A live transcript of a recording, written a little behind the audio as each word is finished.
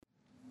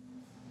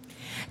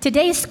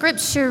Today's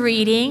scripture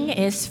reading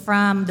is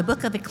from the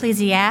book of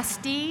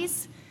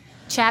Ecclesiastes,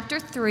 chapter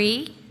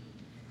 3,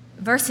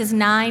 verses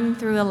 9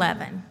 through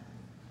 11.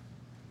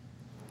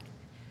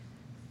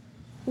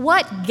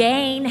 What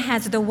gain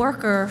has the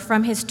worker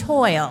from his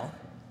toil?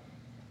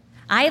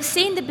 I have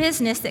seen the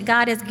business that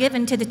God has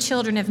given to the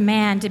children of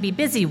man to be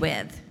busy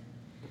with.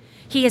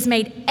 He has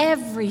made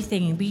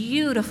everything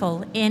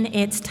beautiful in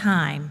its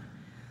time.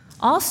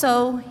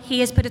 Also,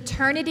 he has put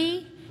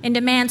eternity into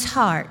man's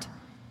heart,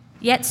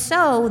 yet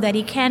so that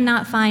he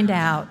cannot find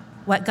out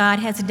what God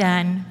has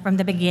done from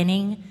the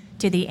beginning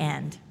to the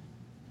end.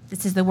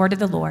 This is the word of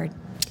the Lord.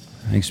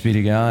 Thanks be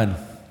to God.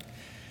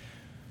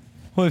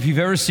 Well, if you've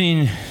ever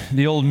seen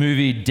the old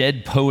movie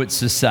Dead Poets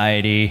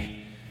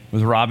Society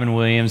with Robin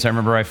Williams, I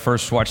remember I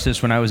first watched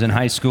this when I was in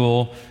high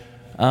school.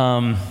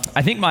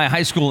 I think my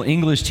high school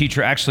English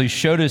teacher actually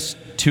showed us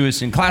to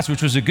us in class,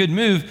 which was a good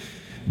move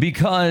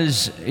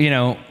because,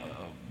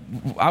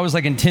 I was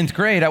like in 10th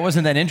grade. I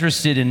wasn't that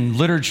interested in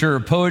literature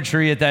or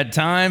poetry at that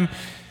time,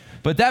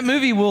 but that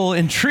movie will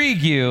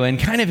intrigue you and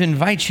kind of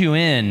invite you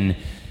in.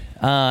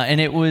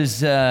 And it was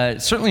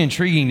certainly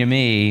intriguing to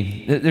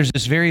me. There's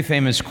this very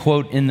famous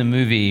quote in the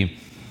movie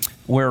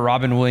where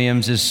Robin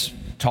Williams is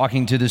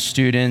talking to the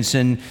students,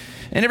 and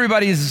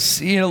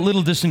everybody's a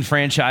little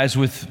disenfranchised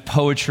with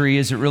poetry.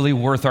 Is it really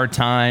worth our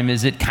time?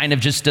 Is it kind of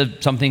just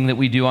something that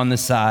we do on the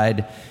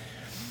side?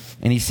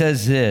 And he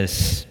says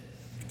this.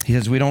 He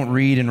says, we don't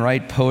read and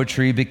write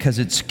poetry because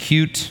it's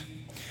cute.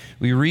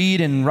 We read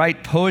and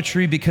write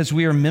poetry because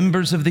we are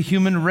members of the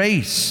human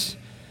race.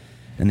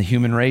 And the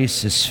human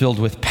race is filled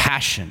with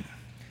passion.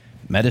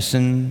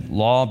 Medicine,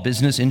 law,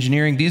 business,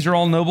 engineering, these are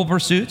all noble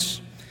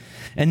pursuits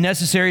and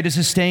necessary to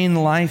sustain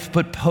life.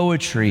 But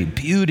poetry,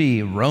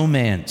 beauty,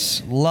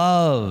 romance,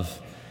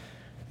 love,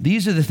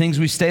 these are the things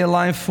we stay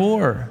alive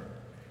for.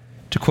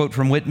 To quote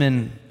from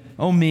Whitman,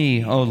 "Oh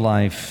me, oh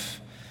life,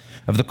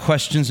 of the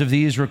questions of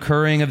these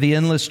recurring, of the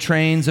endless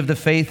trains of the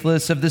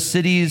faithless, of the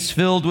cities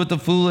filled with the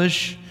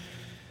foolish.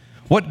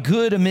 What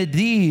good amid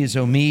these,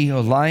 O me, O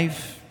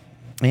life?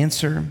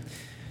 Answer,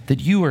 that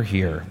you are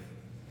here,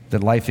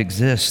 that life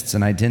exists,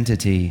 an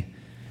identity,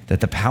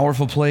 that the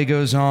powerful play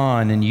goes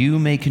on, and you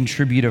may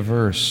contribute a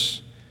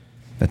verse.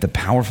 That the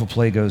powerful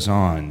play goes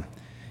on,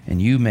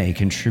 and you may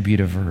contribute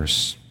a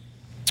verse."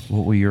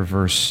 What will your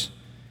verse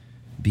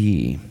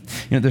be?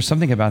 There's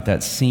something about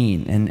that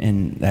scene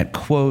and that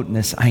quote and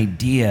this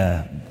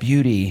idea,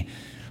 beauty,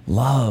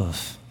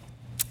 love.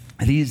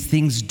 These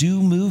things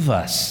do move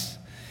us.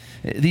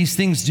 These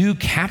things do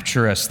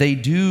capture us. They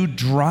do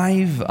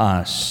drive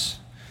us.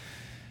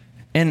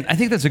 And I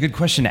think that's a good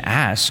question to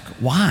ask.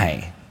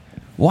 Why?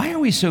 Why are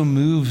we so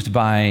moved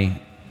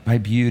by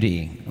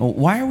beauty?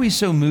 Why are we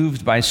so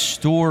moved by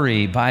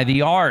story, by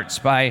the arts,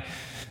 by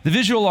the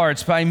visual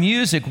arts, by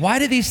music? Why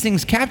do these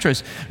things capture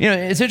us?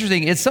 It's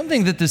interesting. It's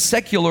something that the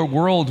secular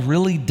world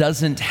really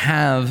doesn't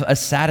have a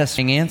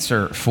satisfying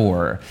answer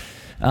for.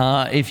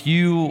 If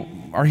you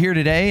are here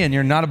today and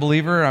you're not a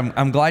believer,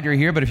 I'm glad you're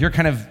here. But if you're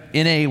kind of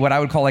in what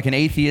I would call like an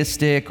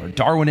atheistic or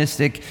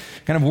Darwinistic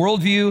kind of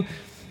worldview,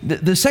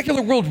 the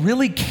secular world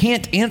really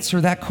can't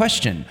answer that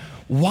question.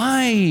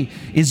 Why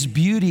is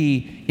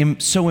beauty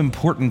so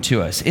important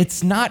to us?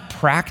 It's not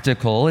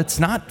practical. It's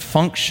not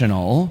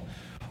functional.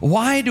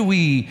 Why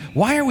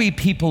are we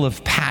people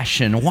of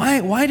passion?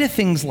 Why do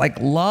things like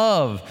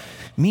love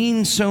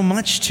mean so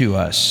much to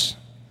us?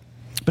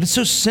 But it's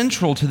so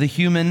central to the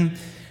human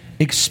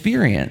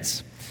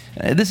experience.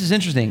 This is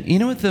interesting. You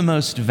know what the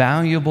most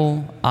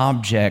valuable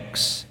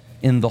objects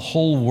in the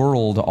whole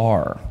world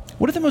are?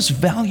 What are the most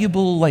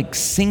valuable,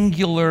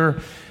 singular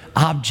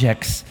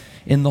objects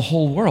in the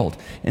whole world?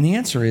 And the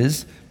answer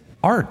is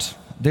art.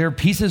 They're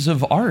pieces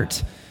of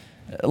art.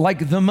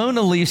 Like the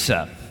Mona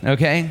Lisa,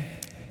 okay?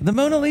 The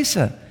Mona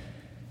Lisa.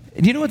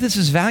 Do you know what this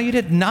is valued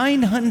at?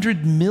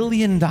 $900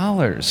 million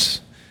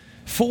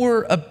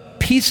for a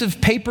piece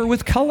of paper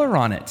with color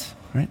on it,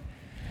 right?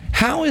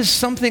 How is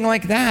something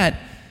like that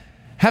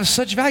have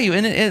such value?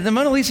 And the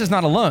Mona Lisa is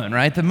not alone,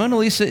 right? The Mona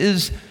Lisa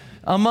is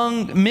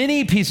among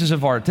many pieces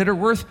of art that are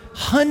worth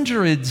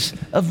hundreds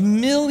of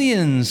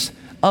millions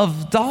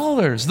of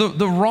dollars. The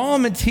raw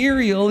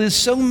material is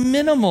so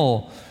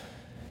minimal,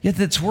 yet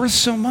it's worth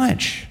so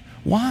much.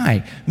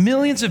 Why?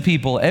 Millions of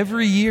people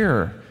every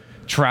year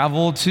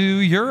travel to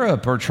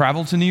Europe or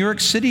travel to New York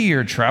City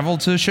or travel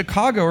to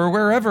Chicago or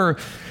wherever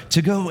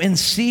to go and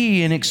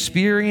see and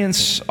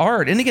experience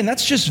art. And again,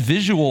 that's just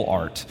visual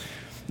art.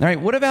 All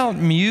right, what about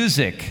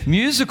music?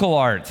 Musical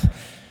art.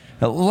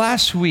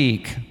 Last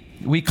week,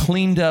 we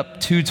cleaned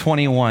up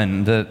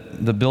 221,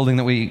 the building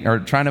that we are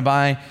trying to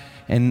buy,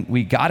 and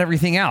we got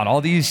everything out, all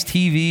these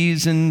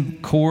TVs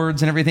and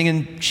cords and everything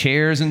and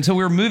chairs, and so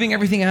we were moving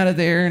everything out of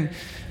there, and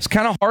it's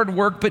kind of hard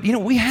work, but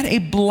we had a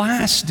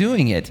blast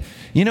doing it.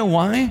 You know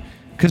why?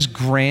 Because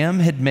Graham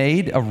had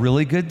made a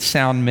really good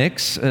song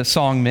mix,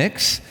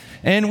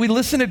 and we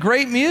listened to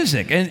great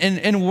music,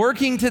 and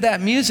working to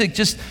that music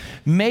just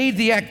made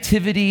the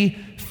activity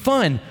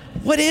fun.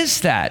 What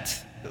is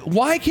that?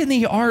 Why can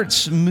the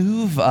arts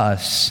move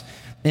us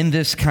in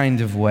this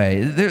kind of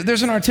way.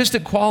 There's an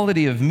artistic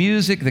quality of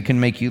music that can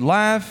make you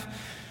laugh,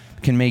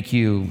 can make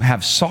you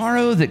have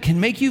sorrow, that can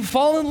make you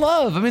fall in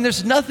love. I mean,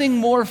 there's nothing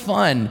more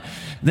fun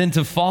than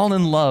to fall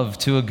in love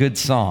to a good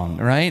song,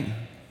 right?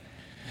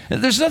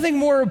 There's nothing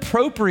more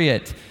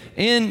appropriate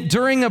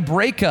during a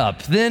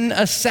breakup than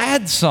a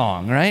sad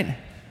song, right?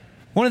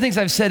 One of the things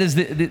I've said is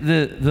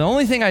the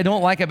only thing I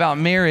don't like about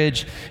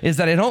marriage is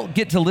that I don't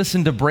get to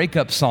listen to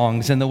breakup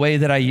songs in the way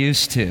that I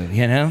used to,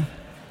 you know?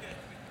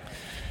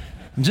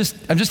 I'm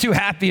just too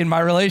happy in my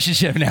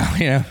relationship now,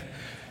 you know?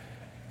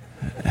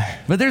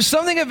 But there's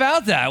something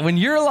about that when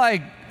you're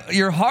like,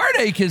 your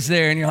heartache is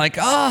there and you're like,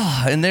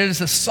 and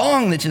there's a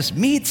song that just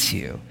meets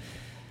you.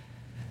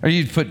 Or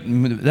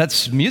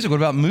that's music. What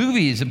about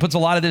movies? It puts a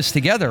lot of this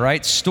together,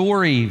 right?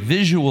 Story,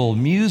 visual,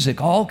 music,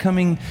 all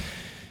coming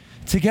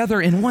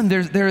together in one.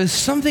 There is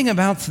something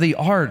about the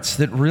arts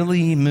that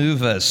really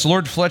move us.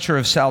 Lord Fletcher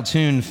of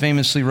Saltoun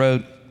famously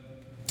wrote,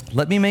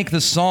 "Let me make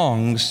the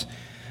songs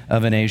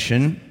of a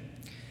nation,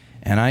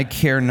 and I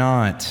care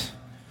not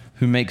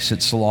who makes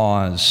its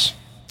laws."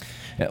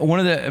 One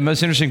of the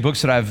most interesting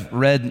books that I've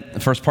read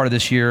the first part of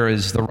this year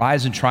is The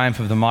Rise and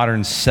Triumph of the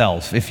Modern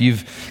Self. If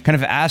you've kind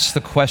of asked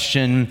the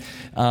question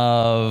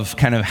of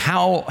kind of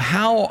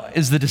how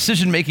is the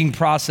decision-making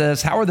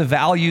process, how are the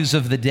values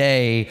of the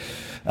day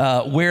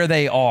where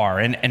they are,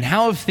 and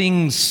how have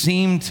things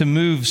seemed to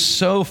move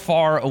so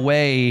far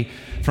away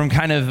from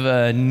kind of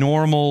a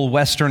normal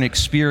Western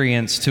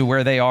experience to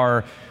where they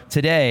are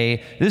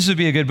today, this would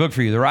be a good book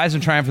for you, The Rise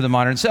and Triumph of the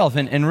Modern Self.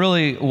 And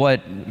really what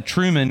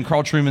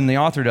Carl Trueman, the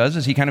author, does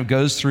is he kind of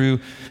goes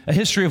through a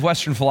history of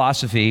Western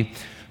philosophy.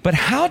 But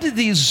how did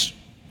these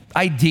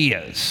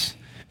ideas,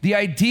 the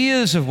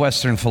ideas of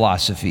Western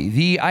philosophy,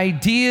 the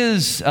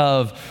ideas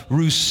of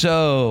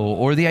Rousseau,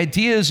 or the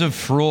ideas of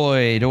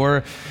Freud,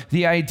 or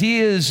the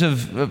ideas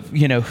of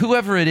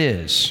whoever it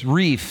is,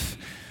 Reef,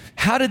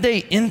 how did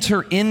they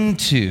enter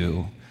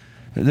into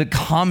the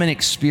common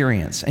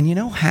experience? And you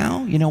know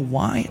how? You know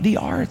why? The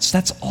arts.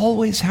 That's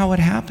always how it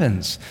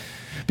happens.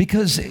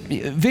 Because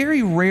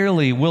very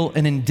rarely will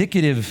an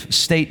indicative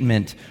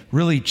statement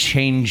really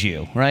change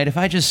you, right? If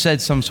I just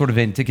said some sort of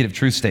indicative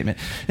truth statement,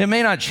 it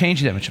may not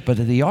change you that much. But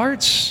the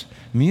arts,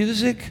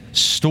 music,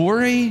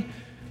 story,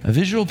 a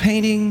visual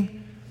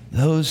painting,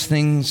 those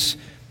things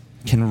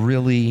can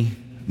really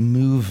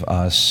move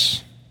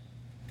us.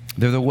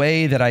 They're the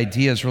way that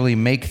ideas really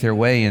make their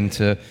way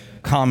into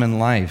common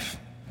life.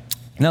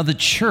 Now, the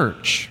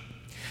church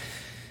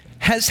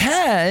has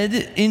had,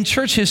 in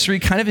church history,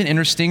 kind of an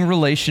interesting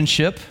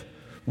relationship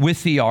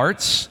with the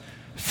arts.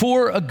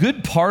 For a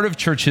good part of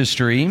church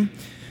history,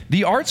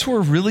 the arts were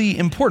really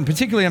important.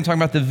 Particularly, I'm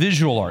talking about the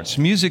visual arts.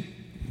 Music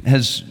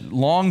has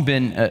long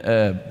been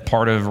a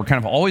part of, or kind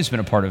of always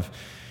been a part of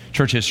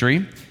church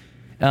history,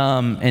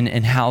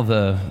 and how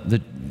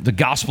the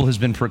gospel has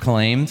been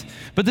proclaimed.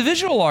 But the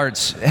visual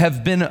arts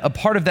have been a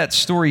part of that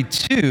story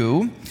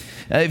too.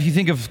 If you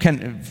think of,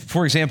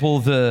 for example,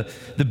 the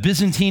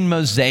Byzantine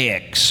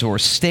mosaics or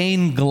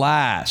stained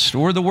glass,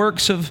 or the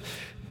works of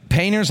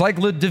painters like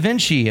Da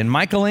Vinci and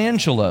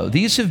Michelangelo,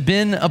 these have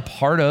been a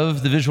part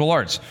of the visual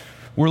arts.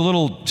 We're a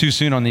little too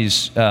soon on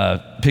these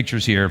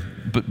pictures here,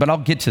 but I'll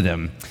get to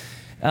them.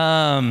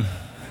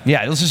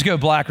 Let's just go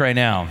black right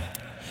now.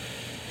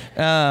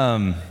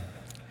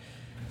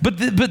 But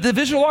the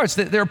visual arts,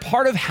 they're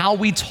part of how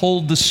we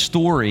told the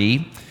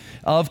story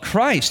of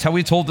Christ, how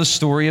we told the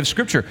story of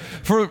Scripture.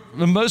 For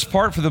the most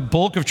part, for the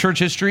bulk of church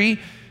history,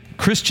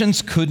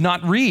 Christians could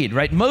not read,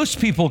 right?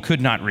 Most people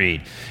could not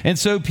read. And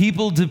so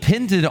people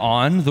depended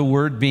on the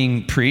word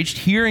being preached,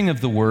 hearing of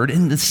the word,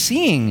 and the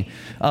seeing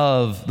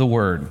of the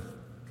word.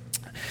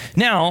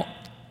 Now,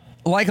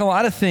 like a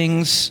lot of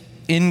things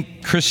in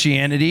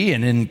Christianity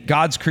and in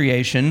God's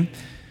creation,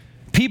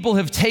 people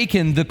have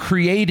taken the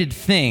created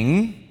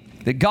thing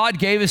that God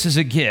gave us as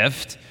a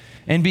gift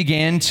and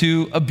began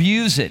to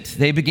abuse it.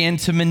 They began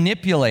to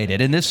manipulate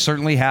it. And this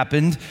certainly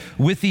happened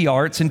with the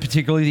arts, and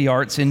particularly the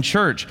arts in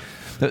church.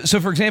 So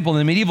for example, in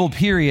the medieval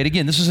period,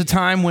 again, this was a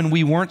time when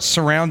we weren't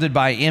surrounded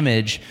by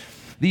image.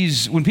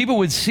 When people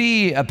would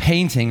see a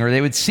painting or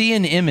they would see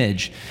an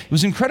image, it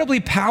was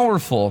incredibly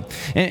powerful.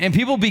 And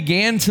people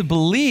began to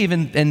believe,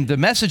 and the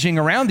messaging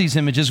around these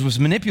images was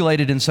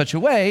manipulated in such a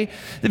way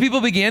that people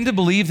began to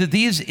believe that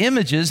these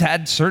images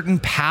had certain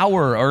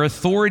power or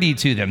authority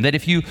to them. That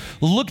if you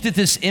looked at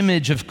this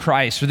image of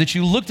Christ, or that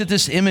you looked at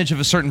this image of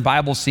a certain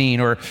Bible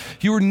scene, or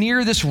if you were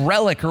near this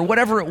relic or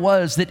whatever it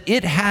was, that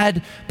it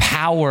had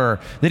power,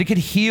 that it could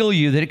heal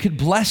you, that it could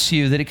bless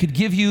you, that it could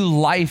give you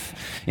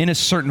life in a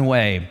certain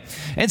way.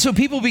 And so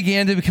people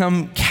began to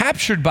become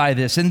captured by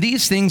this, and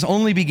these things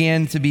only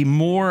began to be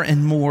more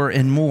and more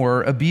and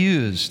more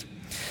abused.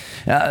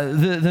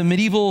 The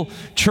medieval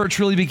church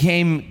really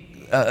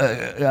became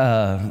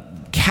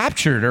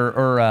captured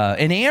or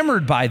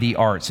enamored by the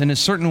arts in a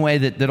certain way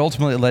that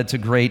ultimately led to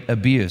great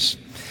abuse.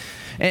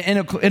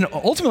 And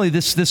ultimately,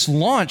 this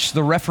launched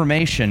the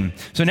Reformation.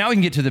 So now we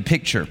can get to the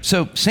picture.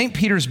 So St.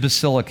 Peter's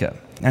Basilica.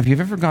 Now, if you've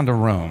ever gone to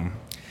Rome,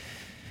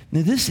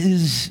 Now, this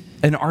is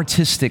an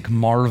artistic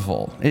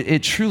marvel.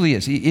 It truly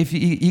is. If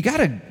you got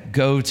to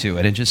go to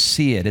it and just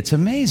see it. It's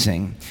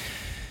amazing.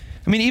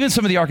 I mean, even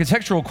some of the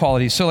architectural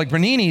qualities. So like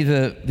Bernini,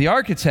 the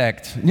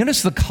architect,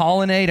 notice the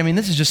colonnade. I mean,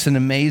 this is just an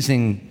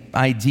amazing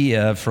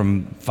idea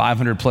from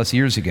 500 plus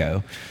years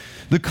ago.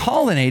 The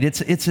colonnade,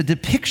 it's a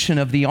depiction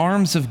of the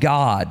arms of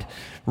God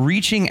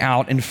reaching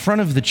out in front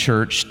of the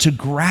church to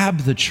grab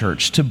the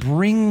church, to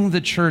bring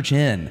the church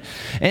in.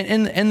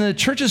 And the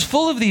church is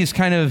full of these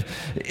kind of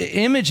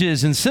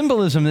images and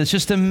symbolism that's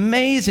just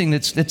amazing,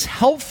 that's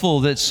helpful,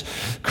 that's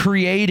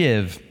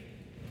creative.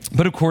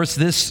 But of course,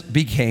 this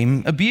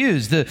became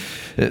abused.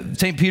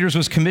 St. Peter's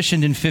was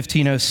commissioned in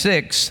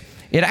 1506.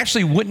 It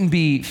actually wouldn't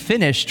be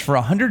finished for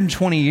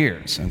 120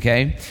 years,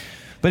 okay?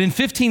 But in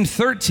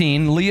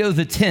 1513, Leo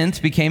X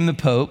became the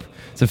Pope.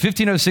 So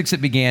 1506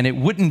 it began. It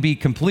wouldn't be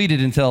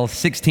completed until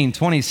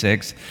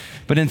 1626.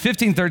 But in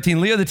 1513,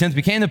 Leo X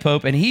became the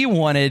Pope, and he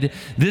wanted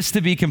this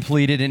to be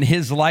completed in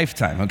his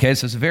lifetime, okay?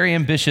 So it's a very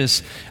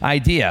ambitious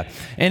idea.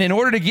 And in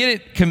order to get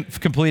it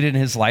completed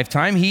in his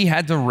lifetime, he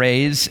had to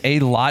raise a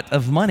lot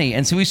of money.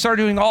 And so he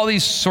started doing all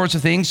these sorts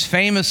of things.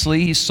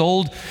 Famously, he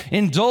sold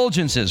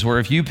indulgences, where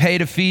if you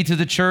paid a fee to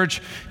the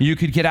church, you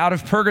could get out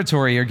of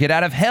purgatory or get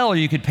out of hell, or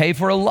you could pay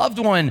for a loved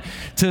one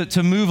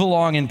to move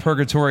along in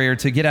purgatory or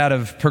to get out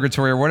of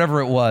purgatory or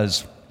whatever it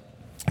was.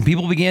 And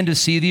people began to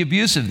see the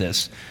abuse of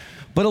this.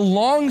 But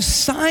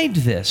alongside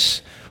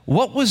this,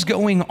 what was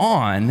going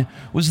on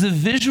was the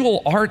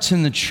visual arts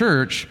in the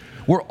church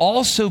were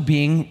also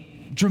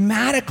being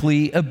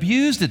dramatically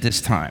abused at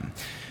this time.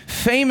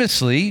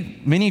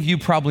 Famously, many of you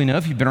probably know,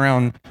 if you've been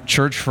around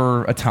church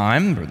for a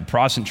time, or the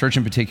Protestant church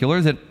in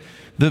particular, that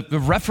the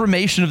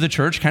Reformation of the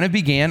church kind of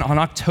began on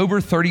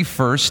October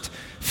 31st,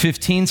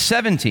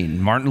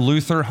 1517. Martin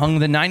Luther hung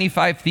the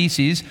 95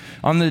 Theses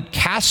on the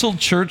castle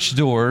church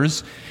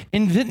doors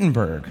in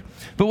Wittenberg.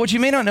 But what you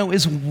may not know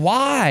is,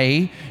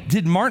 why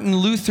did Martin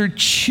Luther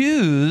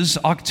choose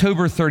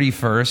October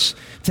 31st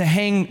to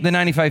hang the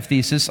 95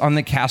 Theses on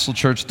the castle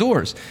church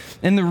doors?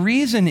 And the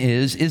reason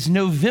is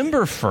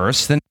November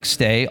 1st, the next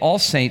day, All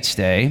Saints'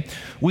 Day,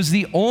 was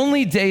the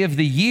only day of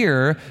the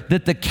year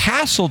that the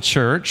castle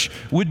church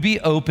would be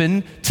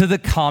open to the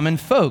common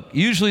folk.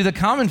 Usually the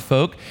common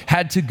folk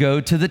had to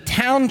go to the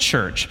town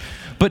church.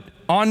 But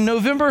on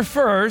November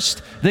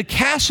 1st, the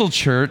castle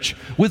church,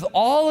 with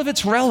all of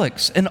its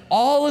relics and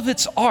all of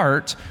its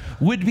art,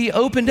 would be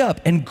opened up,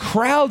 and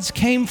crowds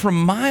came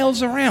from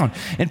miles around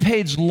and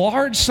paid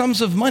large sums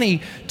of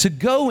money to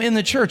go in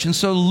the church. And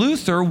so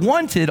Luther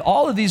wanted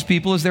all of these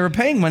people, as they were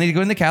paying money to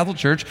go in the Catholic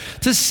Church,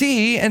 to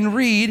see and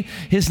read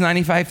his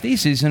 95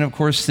 Theses. And of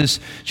course, this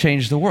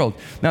changed the world.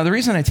 Now, the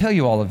reason I tell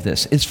you all of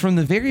this is, from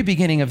the very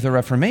beginning of the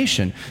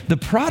Reformation, the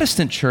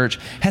Protestant church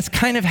has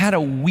kind of had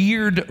a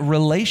weird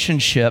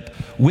relationship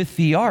with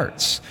the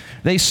arts.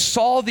 They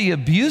saw the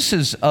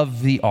abuses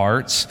of the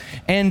arts,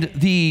 and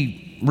the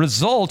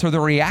result, or the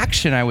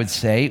reaction, I would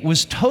say,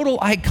 was total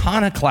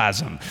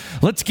iconoclasm.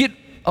 Let's get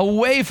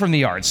away from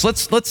the arts.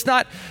 Let's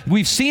not,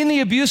 we've seen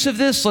the abuse of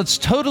this, let's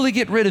totally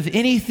get rid of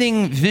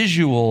anything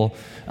visual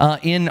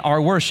in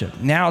our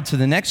worship. Now to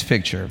the next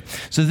picture.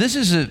 So this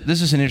is an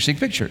interesting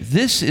picture.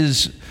 This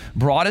is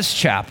Broadus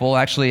Chapel.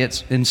 Actually,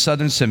 it's in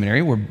Southern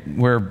Seminary,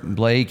 where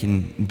Blake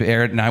and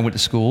Barrett and I went to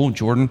school,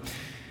 Jordan.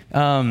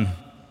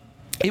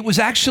 It was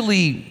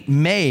actually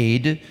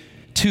made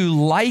to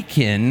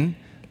liken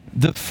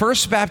the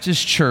First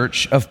Baptist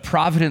Church of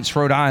Providence,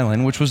 Rhode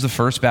Island, which was the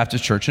First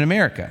Baptist Church in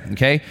America,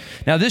 okay?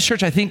 Now, this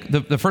church, I think,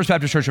 the First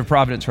Baptist Church of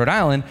Providence, Rhode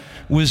Island,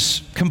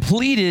 was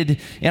completed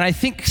in, I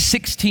think,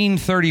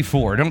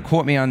 1634. Don't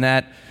quote me on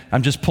that.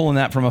 I'm just pulling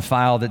that from a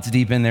file that's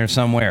deep in there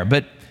somewhere.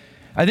 But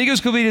I think it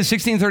was completed in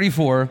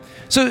 1634.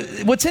 So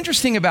what's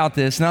interesting about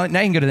this, now you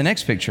can go to the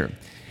next picture,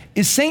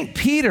 is St.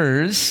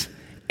 Peter's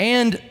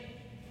and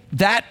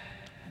that,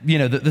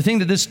 the thing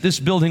that this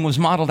building was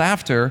modeled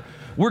after,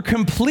 were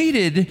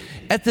completed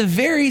at the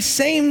very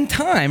same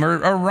time, or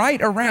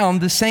right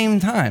around the same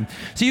time.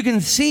 So you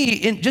can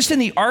see, just in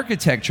the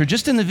architecture,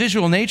 just in the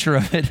visual nature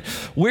of it,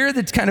 where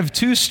the kind of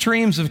two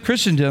streams of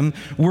Christendom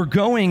were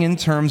going in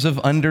terms of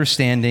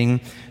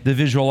understanding the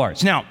visual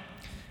arts. Now,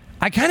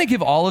 I kind of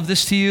give all of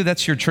this to you.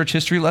 That's your church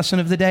history lesson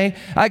of the day.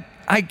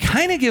 I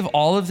kind of give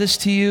all of this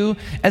to you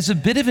as a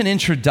bit of an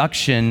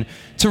introduction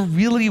to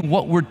really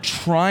what we're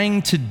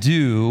trying to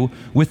do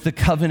with the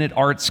Covenant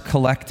Arts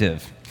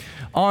Collective.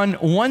 On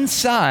one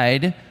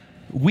side,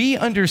 we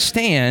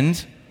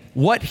understand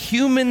what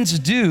humans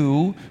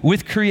do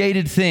with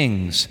created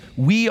things.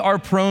 We are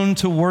prone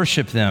to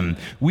worship them.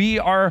 We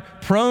are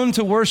prone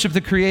to worship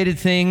the created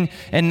thing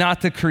and not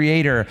the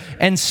creator.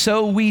 And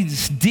so we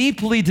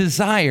deeply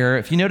desire,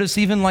 if you notice,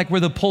 even like where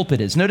the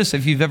pulpit is. Notice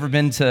if you've ever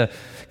been to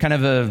kind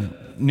of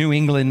a New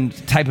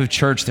England type of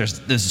church, there's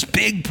this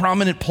big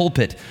prominent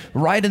pulpit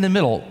right in the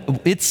middle.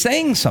 It's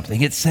saying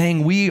something. It's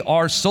saying we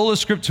are sola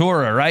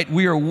scriptura, right?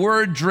 We are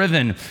word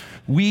driven.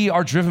 we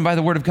are driven by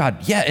the word of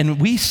God. Yeah,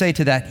 and we say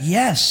to that,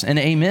 yes and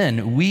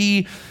amen.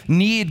 We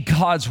need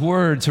God's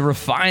word to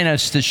refine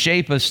us, to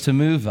shape us, to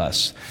move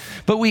us.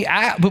 But we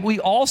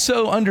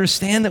also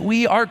understand that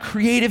we are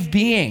creative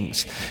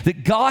beings,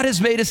 that God has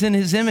made us in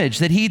his image,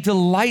 that he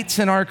delights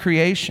in our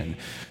creation.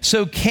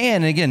 So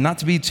and again, not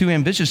to be too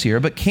ambitious here,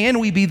 but can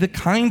we be the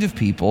kind of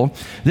people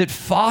that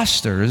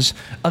fosters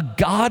a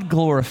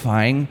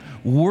God-glorifying,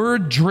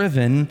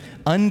 word-driven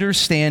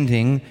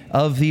understanding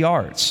of the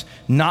arts,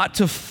 not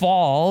to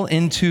fall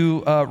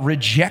into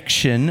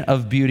rejection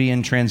of beauty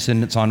and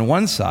transcendence on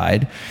one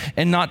side,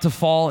 and not to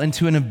fall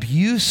into an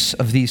abuse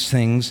of these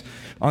things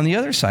on the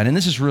other side. And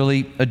this is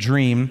really a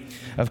dream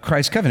of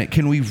Christ's covenant.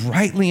 Can we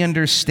rightly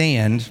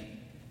understand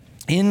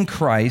in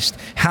Christ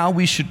how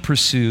we should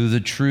pursue the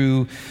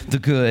true, the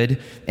good,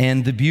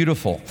 and the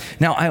beautiful?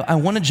 Now, I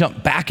want to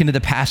jump back into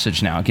the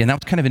passage now. Again, that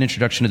was kind of an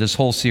introduction to this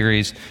whole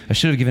series. I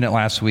should have given it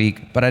last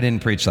week, but I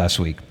didn't preach last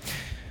week.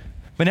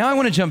 But now I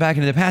want to jump back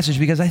into the passage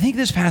because I think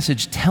this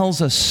passage tells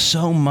us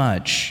so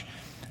much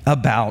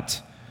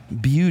about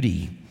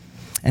beauty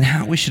and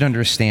how we should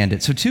understand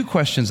it. So 2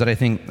 questions that I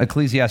think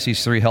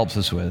Ecclesiastes 3 helps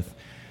us with.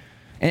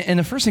 And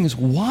the first thing is,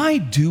 why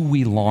do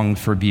we long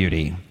for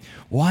beauty?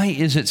 Why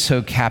is it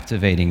so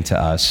captivating to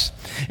us?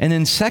 And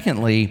then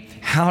secondly,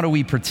 how do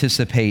we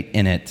participate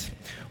in it?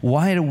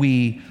 Why do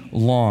we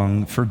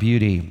long for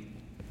beauty?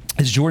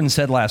 As Jordan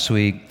said last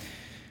week,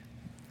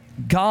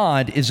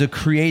 God is a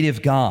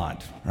creative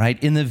God,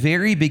 right? In the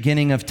very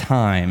beginning of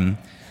time,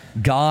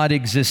 God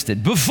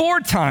existed. Before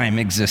time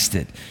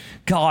existed,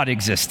 God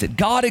existed.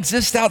 God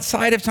exists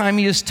outside of time.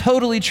 He is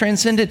totally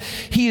transcendent.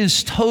 He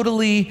is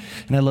totally,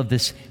 and I love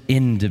this,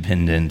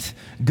 independent.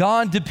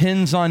 God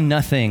depends on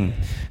nothing.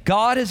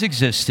 God has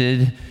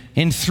existed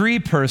in 3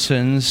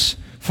 persons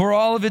for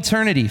all of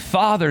eternity: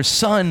 Father,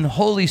 Son,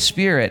 Holy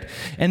Spirit.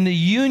 And the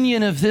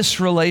union of this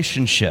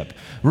relationship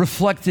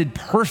reflected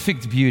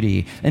perfect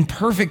beauty and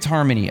perfect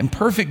harmony and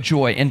perfect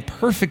joy and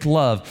perfect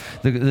love.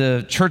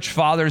 The church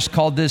fathers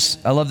called this,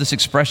 I love this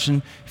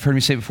expression, you've heard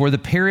me say it before, the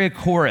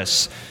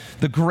perichorus,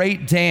 the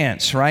great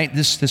dance, right?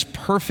 This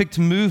perfect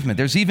movement.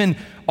 There's even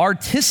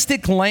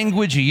artistic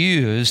language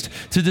used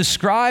to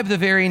describe the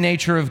very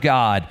nature of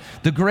God.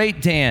 The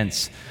great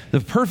dance, the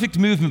perfect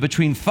movement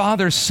between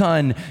Father,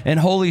 Son, and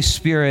Holy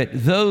Spirit,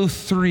 though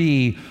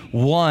 3,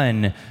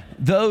 one,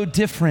 though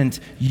different,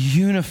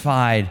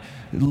 unified,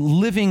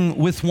 living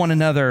with one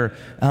another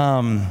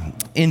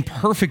in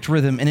perfect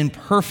rhythm and in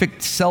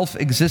perfect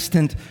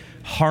self-existent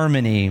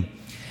harmony.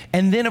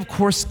 And then, of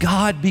course,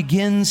 God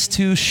begins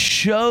to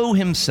show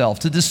himself,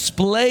 to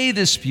display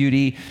this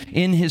beauty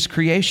in his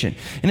creation.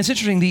 And it's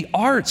interesting, the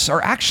arts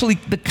are actually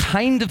the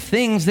kind of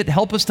things that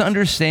help us to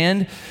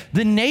understand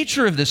the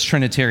nature of this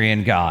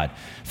Trinitarian God.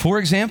 For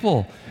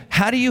example,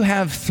 how do you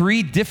have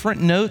 3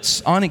 different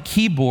notes on a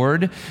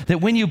keyboard that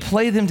when you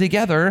play them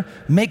together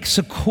makes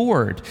a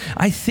chord?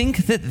 I think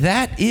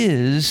that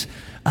is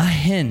a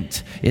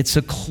hint. It's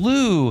a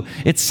clue.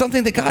 It's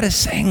something that God is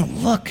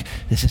saying, look,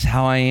 this is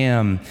how I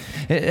am.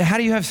 How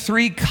do you have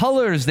 3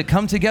 colors that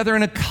come together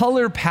in a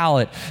color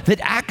palette that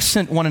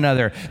accent one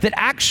another, that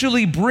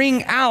actually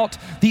bring out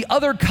the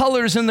other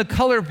colors in the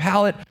color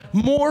palette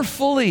more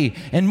fully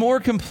and more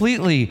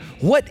completely?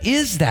 What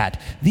is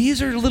that?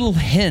 These are little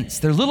hints.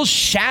 They're little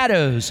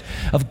shadows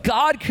of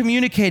God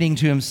communicating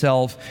to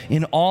himself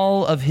in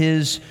all of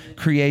his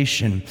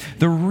creation.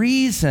 The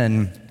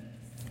reason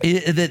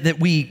that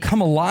we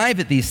come alive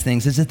at these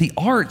things is that the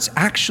arts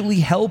actually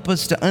help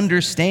us to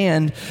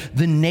understand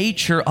the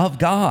nature of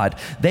God.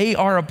 They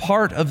are a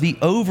part of the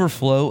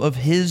overflow of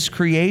his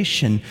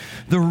creation.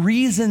 The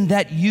reason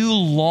that you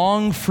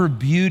long for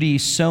beauty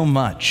so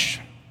much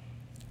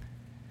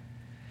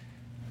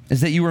is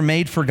that you were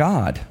made for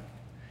God.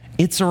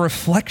 It's a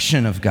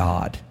reflection of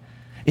God.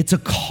 It's a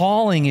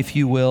calling, if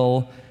you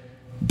will,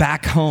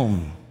 back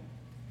home.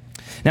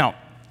 Now,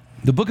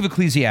 the book of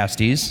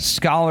Ecclesiastes,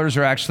 scholars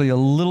are actually a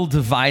little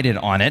divided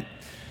on it.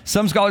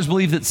 Some scholars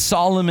believe that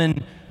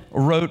Solomon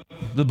wrote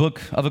the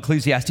book of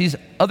Ecclesiastes.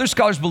 Other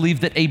scholars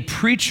believe that a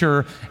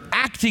preacher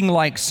acting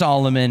like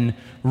Solomon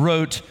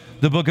wrote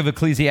the book of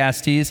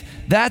Ecclesiastes.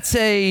 That's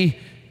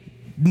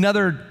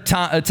another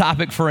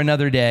topic for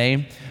another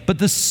day. But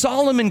the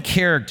Solomon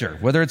character,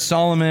 whether it's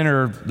Solomon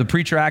or the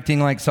preacher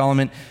acting like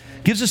Solomon,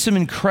 gives us some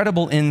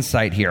incredible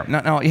insight here.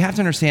 Now, you have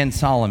to understand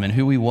Solomon,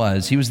 who he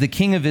was. He was the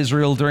king of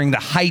Israel during the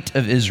height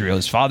of Israel.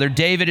 His father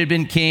David had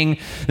been king.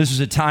 This was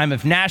a time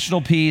of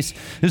national peace.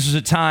 This was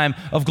a time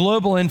of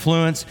global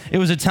influence. It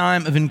was a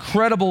time of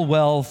incredible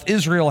wealth.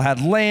 Israel had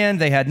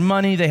land, they had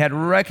money, they had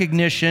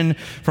recognition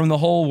from the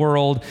whole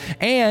world.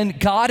 And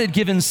God had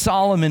given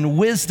Solomon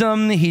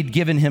wisdom. He'd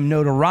given him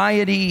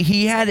notoriety.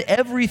 He had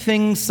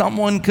everything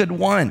someone could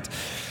want.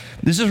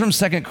 This is from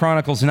 2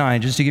 Chronicles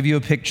 9, just to give you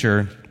a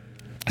picture.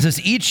 It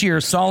says, each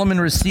year Solomon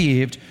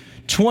received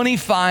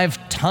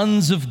 25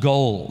 tons of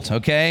gold,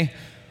 okay?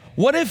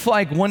 What if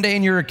like one day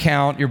in your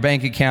account, your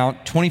bank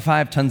account,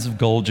 25 tons of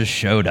gold just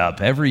showed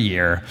up every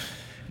year?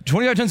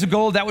 25 tons of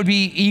gold, that would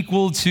be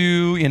equal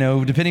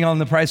to, depending on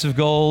the price of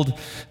gold,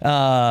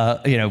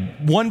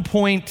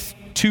 1.25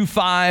 to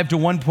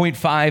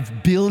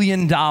 $1.5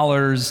 billion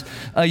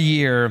a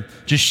year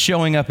just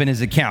showing up in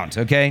his account,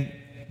 okay?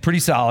 Pretty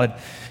solid.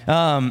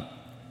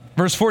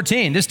 Verse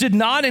 14, this did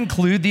not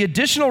include the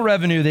additional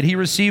revenue that he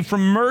received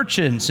from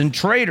merchants and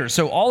traders.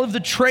 So all of the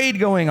trade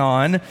going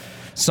on,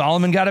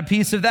 Solomon got a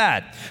piece of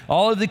that.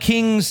 All of the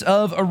kings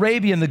of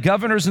Arabia and the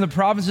governors in the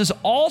provinces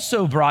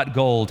also brought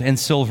gold and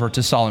silver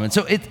to Solomon.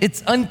 So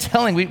it's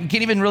untelling. We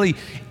can't even really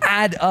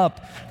add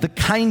up the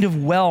kind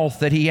of wealth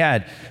that he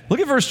had. Look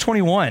at verse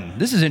 21.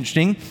 This is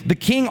interesting. The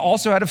king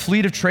also had a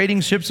fleet of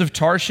trading ships of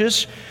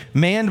Tarshish,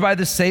 manned by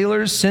the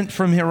sailors sent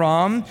from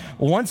Hiram.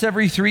 Once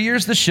every 3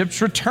 years, the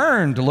ships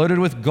returned, loaded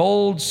with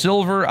gold,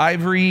 silver,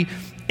 ivory,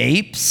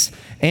 apes,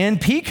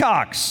 and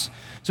peacocks.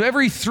 So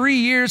every 3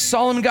 years,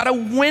 Solomon got a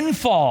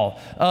windfall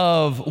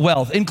of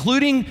wealth,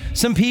 including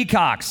some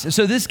peacocks.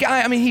 So this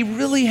guy, he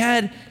really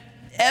had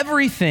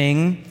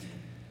everything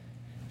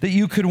that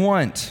you could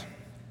want.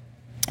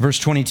 Verse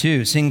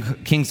 22,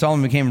 King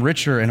Solomon became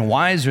richer and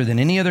wiser than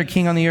any other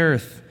king on the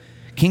earth.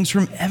 Kings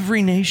from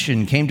every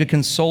nation came to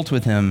consult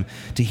with him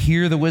to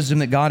hear the wisdom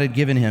that God had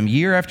given him.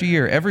 Year after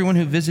year, everyone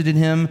who visited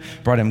him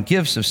brought him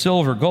gifts of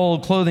silver,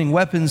 gold, clothing,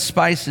 weapons,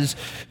 spices,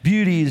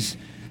 beauties,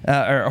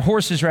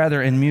 horses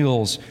and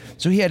mules.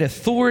 So he had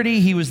authority,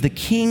 he was the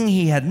king,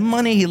 he had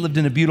money, he lived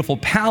in a beautiful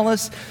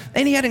palace,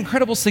 and he had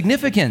incredible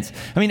significance.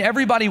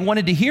 Everybody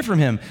wanted to hear from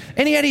him,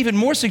 and he had even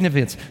more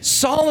significance.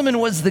 Solomon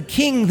was the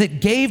king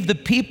that gave the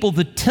people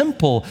the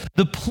temple,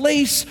 the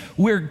place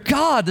where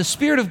God, the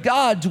Spirit of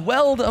God,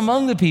 dwelled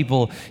among the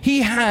people. He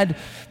had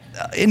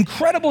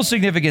incredible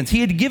significance.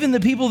 He had given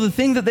the people the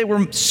thing that they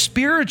were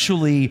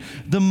spiritually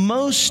the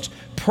most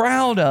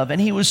proud of, and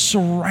he was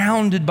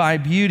surrounded by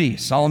beauty.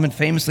 Solomon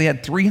famously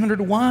had 300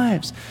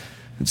 wives,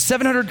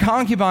 700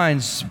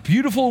 concubines,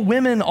 beautiful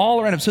women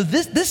all around him. So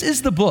this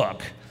is the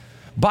book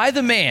by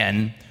the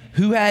man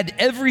who had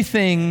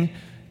everything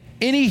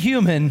any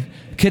human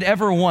could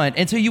ever want.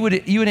 And so you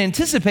would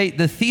anticipate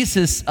the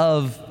thesis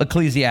of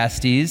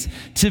Ecclesiastes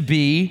to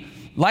be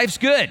life's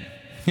good,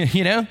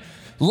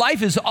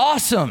 Life is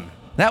awesome.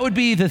 That would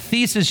be the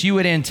thesis you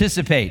would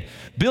anticipate.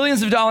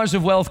 Billions of dollars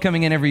of wealth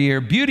coming in every year,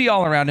 beauty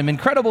all around him,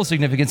 incredible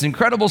significance,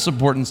 incredible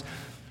importance.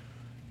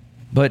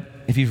 But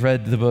if you've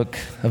read the book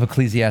of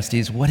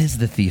Ecclesiastes, what is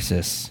the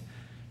thesis?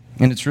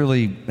 And it's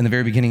really, in the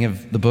very beginning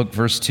of the book,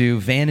 verse 2,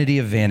 vanity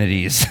of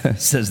vanities,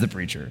 says the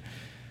preacher.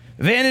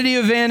 Vanity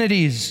of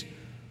vanities,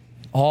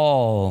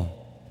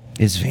 all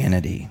is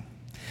vanity.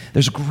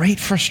 There's great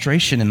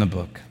frustration in the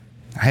book.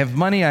 I have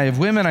money, I have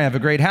women, I have a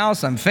great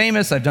house, I'm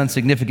famous, I've done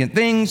significant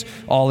things,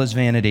 all is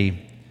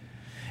vanity.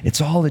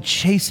 It's all a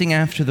chasing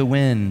after the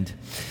wind.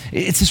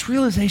 It's this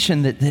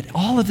realization that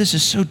all of this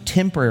is so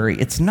temporary.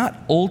 It's not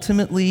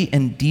ultimately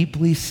and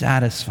deeply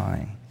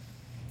satisfying.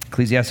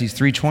 Ecclesiastes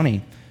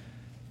 3:20,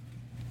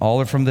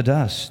 all are from the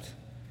dust,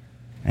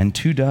 and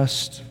to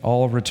dust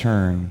all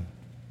return.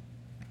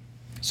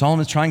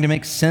 Solomon's trying to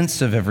make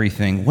sense of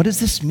everything. What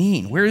does this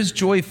mean? Where is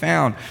joy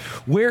found?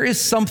 Where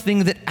is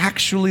something that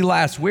actually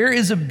lasts? Where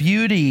is a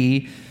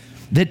beauty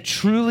that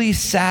truly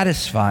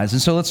satisfies?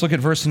 And so let's look at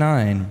verse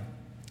 9.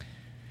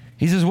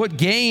 He says, what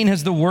gain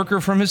has the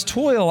worker from his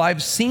toil?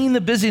 I've seen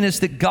the busyness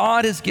that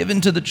God has given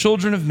to the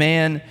children of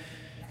man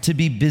to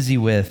be busy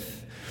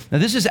with. Now,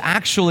 this is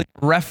actually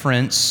a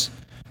reference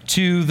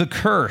to the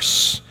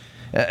curse.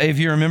 If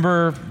you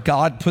remember,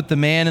 God put the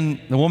man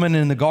and the woman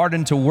in the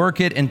garden to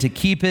work it and to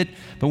keep it.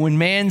 But when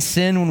man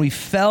sinned, when we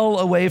fell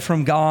away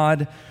from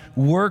God,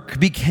 work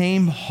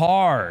became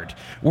hard.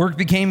 Work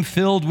became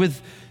filled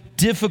with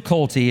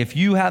difficulty. If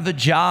you have a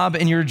job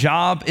and your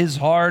job is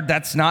hard,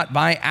 that's not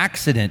by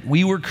accident.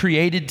 We were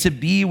created to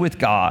be with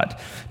God,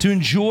 to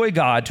enjoy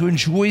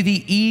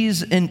the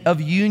ease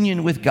of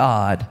union with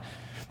God.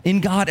 In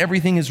God,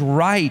 everything is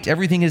right.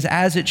 Everything is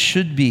as it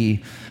should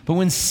be. But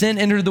when sin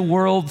entered the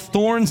world,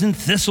 thorns and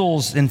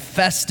thistles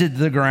infested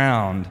the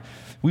ground.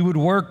 We would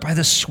work by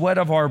the sweat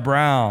of our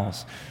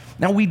brows.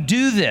 Now we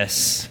do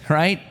this,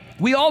 right?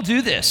 We all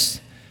do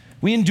this.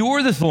 We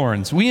endure the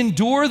thorns. We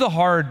endure the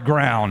hard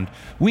ground.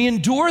 We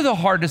endure the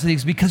hardness of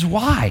things because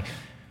why?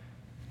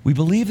 We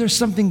believe there's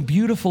something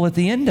beautiful at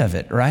the end of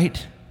it,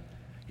 right?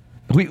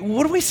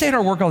 What do we say at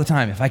our work all the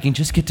time? If I can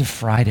just get to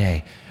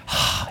Friday,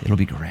 it'll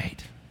be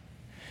great.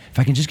 If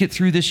I can just get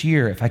through this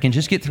year, if I can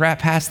just get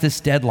past this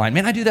deadline.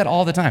 Man, I do that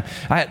all the time.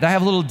 I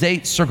have a little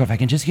date circle. If I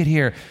can just get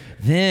here,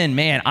 then,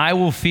 man, I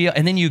will feel.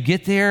 And then you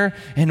get there,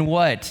 and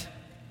what?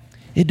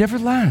 It never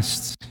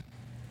lasts.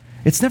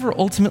 It's never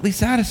ultimately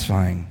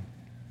satisfying.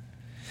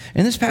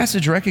 And this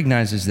passage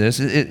recognizes this.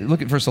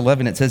 Look at verse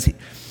 11. It says,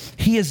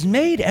 He has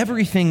made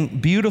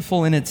everything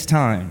beautiful in its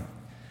time.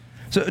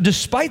 So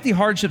despite the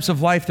hardships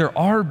of life, there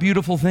are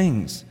beautiful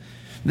things.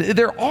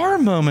 There are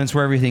moments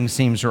where everything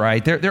seems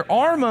right. There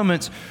are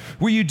moments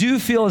where you do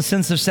feel a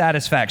sense of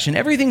satisfaction.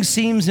 Everything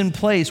seems in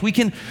place. We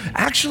can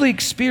actually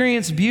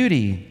experience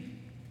beauty,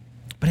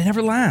 but it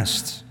never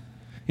lasts.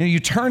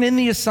 You turn in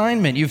the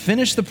assignment, you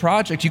finish the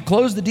project, you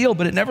close the deal,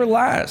 but it never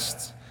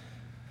lasts.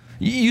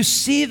 You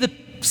see the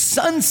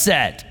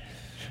sunset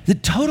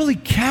that totally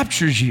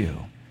captures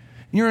you.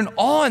 You're in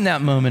awe in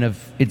that moment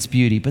of its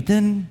beauty, but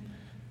then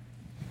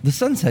the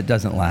sunset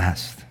doesn't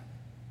last.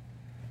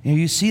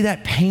 You see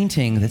that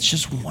painting that's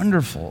just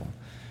wonderful.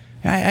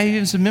 I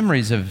have some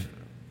memories of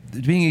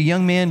being a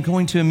young man,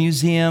 going to a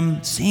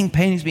museum, seeing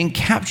paintings, being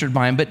captured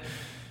by them, but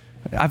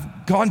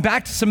I've gone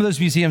back to some of those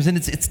museums, and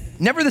it's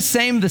never the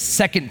same the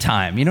second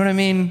time. You know what I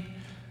mean?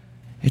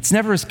 It's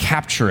never as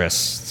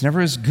capturous. It's never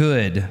as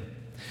good.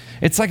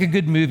 It's like a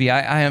good movie.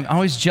 I am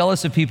always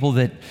jealous of people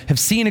that have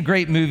seen a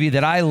great movie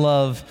that I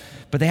love,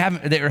 but they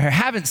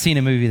haven't seen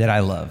a movie that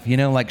I love. You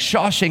know, like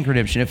Shawshank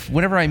Redemption.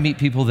 Whenever I meet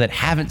people that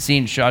haven't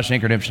seen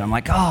Shawshank Redemption, I'm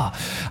like, oh,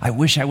 I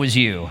wish I was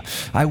you.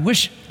 I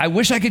wish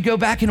I could go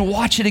back and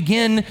watch it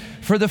again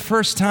for the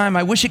first time.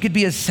 I wish it could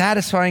be as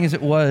satisfying as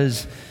it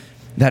was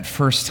that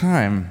first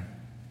time.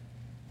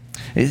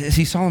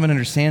 See, Solomon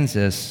understands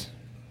this.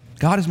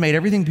 God has made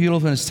everything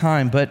beautiful in his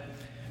time, but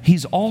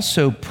he's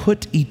also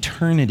put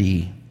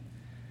eternity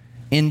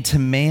into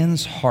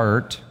man's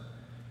heart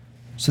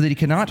so that he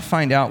cannot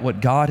find out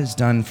what God has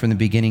done from the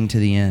beginning to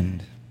the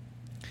end.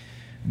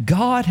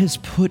 God has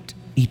put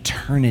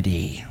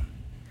eternity.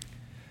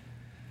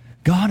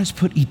 God has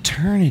put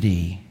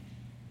eternity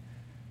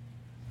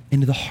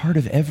into the heart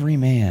of every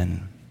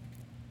man.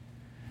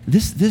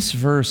 This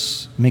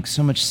verse makes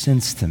so much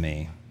sense to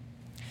me.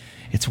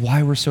 It's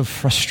why we're so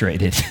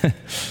frustrated.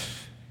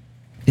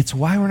 It's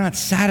why we're not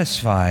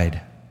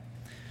satisfied.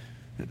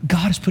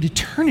 God has put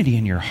eternity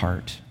in your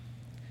heart.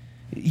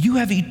 You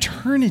have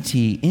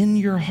eternity in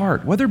your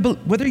heart.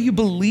 Whether you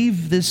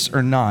believe this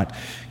or not,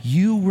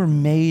 you were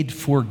made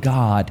for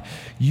God.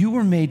 You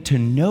were made to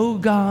know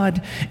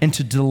God and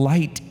to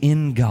delight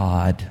in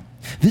God.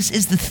 This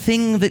is the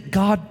thing that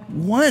God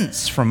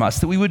wants from us,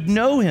 that we would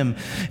know him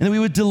and that we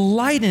would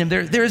delight in him.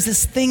 There is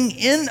this thing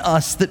in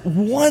us that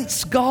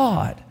wants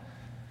God.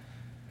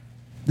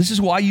 This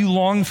is why you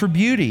long for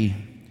beauty.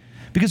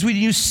 Because when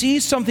you see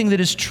something that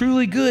is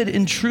truly good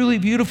and truly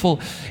beautiful,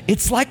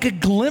 it's like a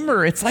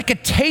glimmer. It's like a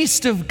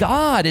taste of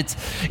God.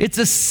 It's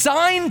a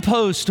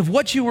signpost of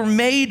what you were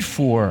made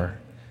for.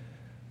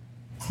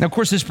 Now, of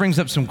course, this brings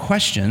up some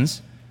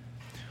questions.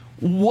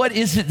 What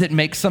is it that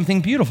makes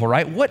something beautiful,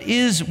 right?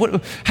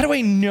 How do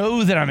I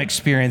know that I'm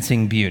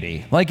experiencing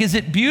beauty? Like, is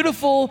it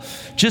beautiful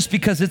just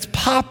because it's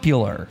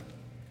popular?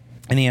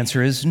 And the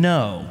answer is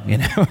no, you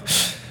know.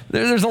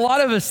 There's a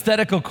lot of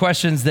aesthetical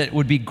questions that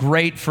would be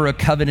great for a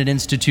Covenant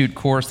Institute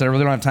course that I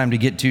really don't have time to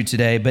get to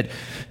today, but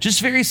just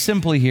very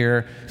simply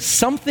here,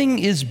 something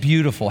is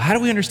beautiful. How do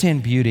we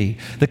understand beauty?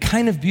 The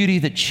kind of beauty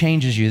that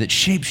changes you, that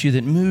shapes you,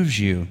 that moves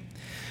you.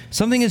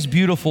 Something is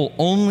beautiful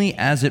only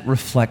as it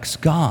reflects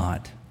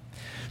God.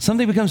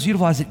 Something becomes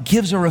beautiful as it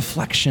gives a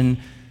reflection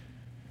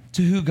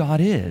to who God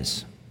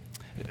is.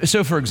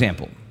 So, for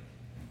example,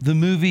 the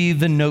movie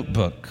The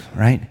Notebook,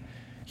 right?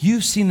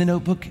 You've seen The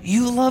Notebook.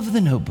 You love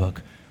The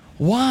Notebook.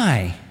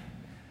 Why?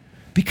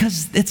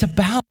 Because it's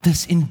about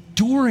this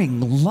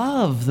enduring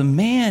love, the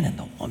man and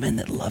the woman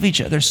that love each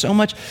other so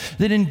much,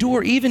 that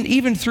endure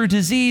even through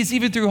disease,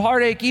 even through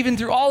heartache, even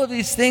through all of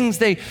these things.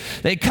 They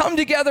come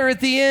together at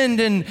the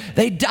end and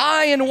they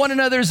die in one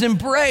another's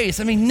embrace.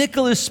 I mean,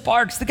 Nicholas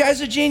Sparks, the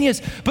guy's a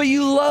genius, but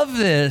you love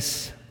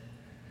this.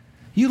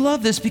 You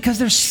love this because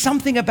there's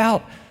something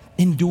about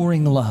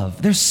enduring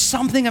love. There's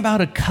something about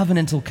a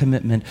covenantal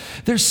commitment.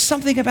 There's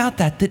something about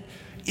that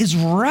is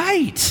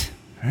right?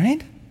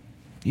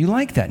 You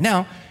like that.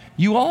 Now,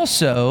 you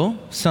also,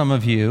 some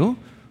of you,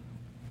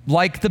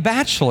 like The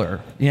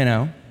Bachelor, you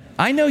know.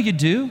 I know you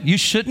do. You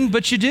shouldn't,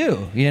 but you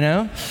do, you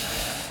know.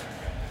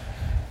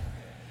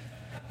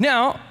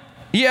 Now,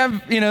 you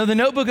have, The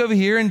Notebook over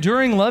here,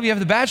 Enduring Love. You have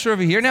The Bachelor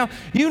over here. Now,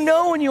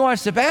 when you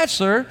watch The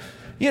Bachelor,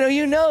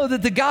 you know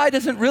that the guy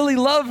doesn't really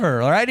love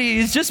her, all right?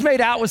 He's just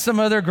made out with some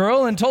other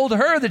girl and told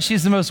her that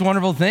she's the most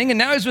wonderful thing, and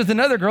now he's with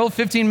another girl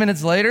 15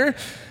 minutes later.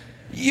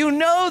 You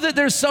know that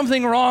there's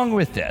something wrong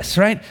with this,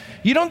 right?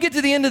 You don't get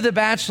to the end of The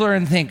Bachelor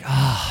and think,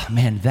 oh,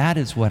 man, that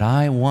is what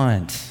I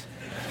want.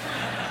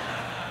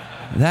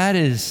 That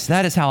is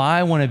how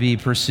I want to be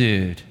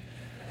pursued.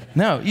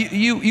 No,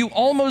 you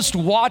almost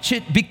watch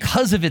it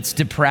because of its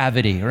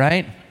depravity,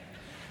 right?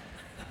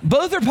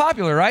 Both are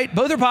popular, right?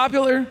 Both are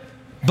popular.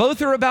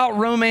 Both are about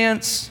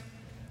romance.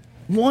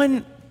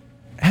 One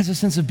has a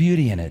sense of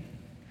beauty in it,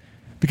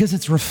 because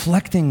it's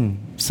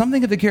reflecting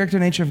something of the character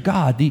and nature of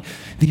God, the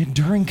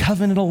enduring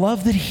covenantal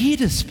love that he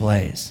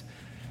displays.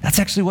 That's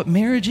actually what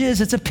marriage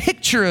is. It's a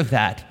picture of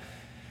that.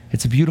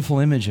 It's a beautiful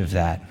image of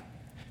that.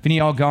 Have any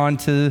of y'all gone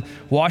to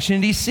Washington,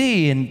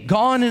 D.C. and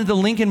gone into the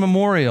Lincoln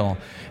Memorial?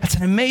 That's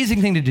an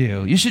amazing thing to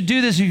do. You should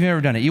do this if you've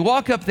never done it. You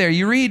walk up there,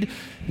 you read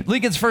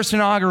Lincoln's first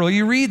inaugural,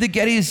 you read the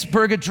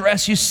Gettysburg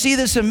Address, you see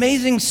this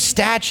amazing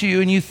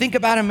statue, and you think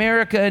about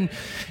America, and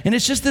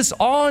it's just this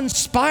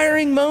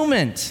awe-inspiring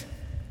moment.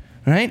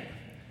 Right?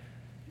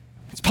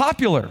 It's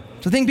popular.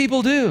 It's a thing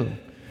people do.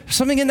 There's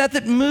something in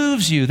that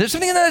moves you. There's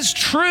something in that that's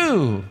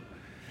true.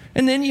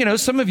 And then,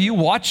 some of you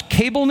watch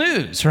cable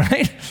news,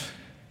 right?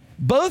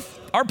 Both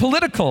are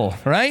political,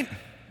 right?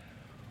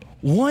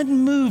 One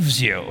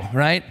moves you,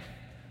 right?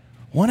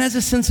 One has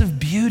a sense of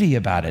beauty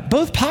about it,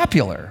 both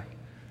popular.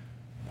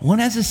 One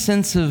has a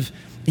sense of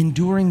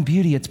enduring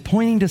beauty. It's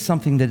pointing to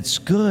something that's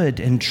good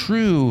and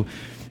true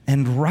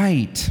and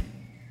right.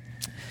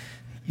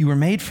 You were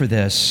made for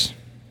this.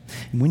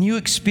 When you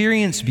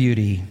experience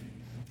beauty,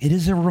 it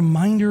is a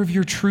reminder of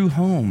your true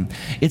home.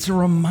 It's a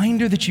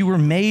reminder that you were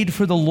made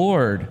for the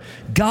Lord.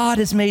 God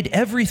has made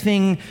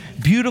everything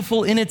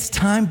beautiful in its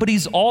time, but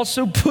He's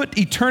also put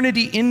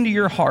eternity into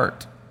your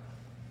heart.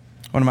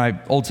 One of my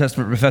Old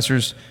Testament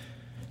professors,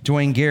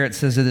 Dwayne Garrett,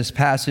 says of this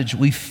passage,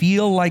 we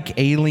feel like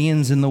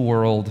aliens in the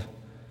world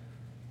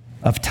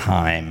of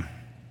time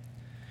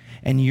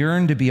and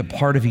yearn to be a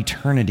part of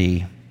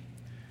eternity.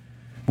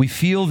 We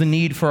feel the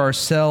need for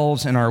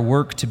ourselves and our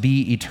work to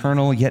be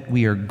eternal, yet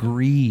we are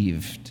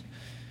grieved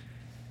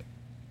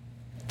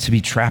to be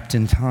trapped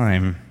in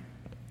time.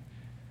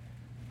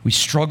 We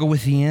struggle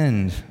with the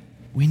end.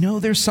 We know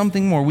there's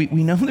something more. We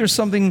know there's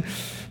something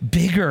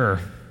bigger.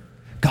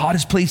 God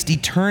has placed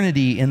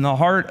eternity in the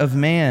heart of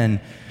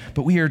man,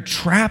 but we are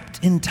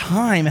trapped in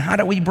time. How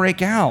do we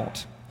break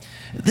out?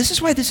 This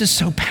is why this is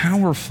so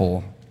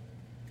powerful.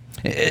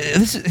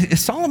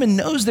 Solomon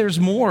knows there's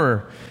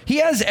more. He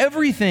has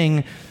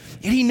everything,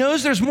 and he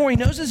knows there's more. He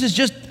knows this is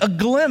just a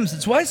glimpse.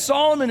 It's why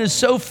Solomon is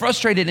so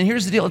frustrated, and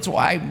here's the deal. It's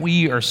why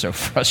we are so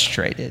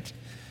frustrated.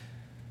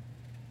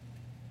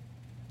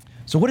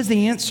 So what is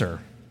the answer,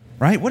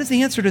 right? What is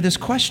the answer to this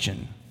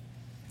question?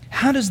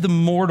 How does the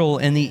mortal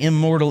and the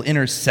immortal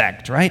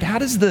intersect, right? How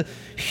does the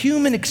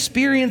human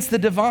experience the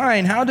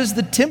divine? How does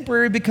the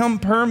temporary become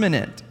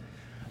permanent?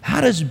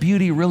 How does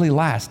beauty really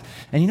last?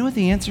 And you know what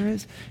the answer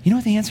is? You know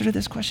what the answer to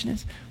this question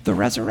is? The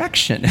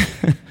resurrection.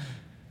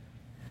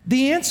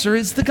 The answer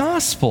is the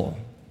gospel.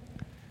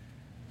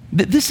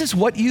 This is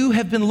what you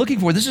have been looking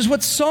for. This is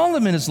what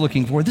Solomon is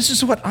looking for. This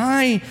is what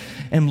I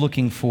am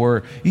looking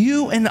for.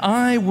 You and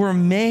I were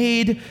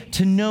made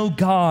to know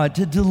God,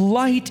 to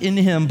delight in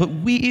Him, but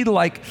we,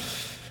 like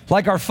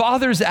our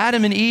fathers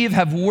Adam and Eve,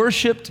 have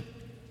worshiped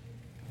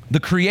the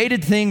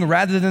created thing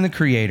rather than the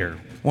Creator.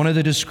 One of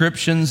the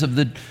descriptions of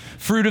the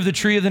fruit of the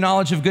tree of the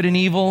knowledge of good and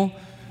evil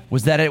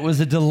was that it was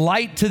a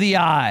delight to the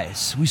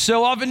eyes. We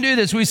so often do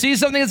this. We see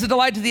something that's a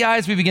delight to the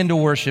eyes, we begin to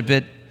worship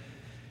it.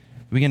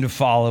 We begin to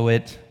follow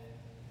it.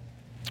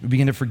 We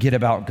begin to forget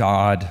about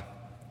God.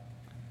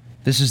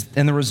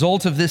 And the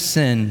result of this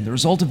sin, the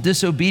result of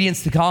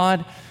disobedience to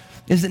God,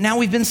 is that now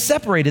we've been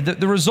separated.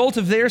 The result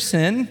of their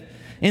sin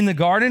in the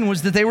garden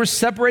was that they were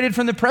separated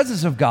from the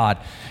presence of God.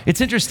 It's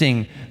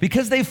interesting,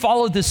 because they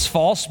followed this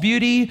false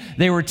beauty,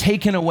 they were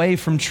taken away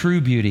from true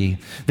beauty.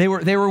 They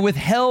were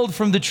withheld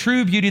from the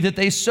true beauty that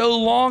they so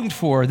longed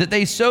for, that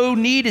they so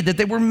needed, that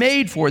they were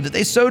made for, that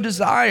they so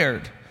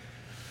desired.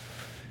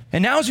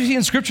 And now, as we see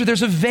in Scripture,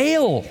 there's a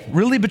veil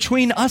really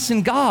between us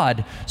and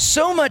God.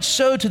 So much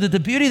so to that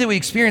the beauty that we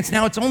experience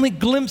now, it's only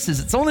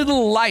glimpses, it's only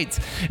little lights,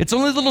 it's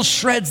only little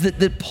shreds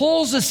that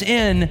pulls us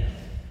in,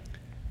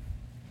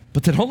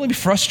 but that only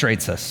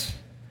frustrates us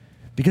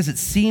because it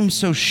seems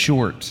so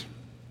short.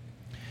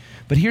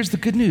 But here's the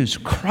good news.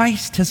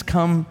 Christ has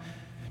come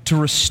to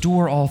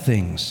restore all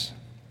things.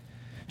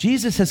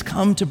 Jesus has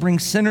come to bring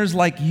sinners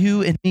like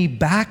you and me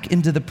back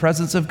into the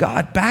presence of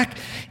God, back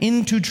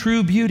into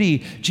true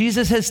beauty.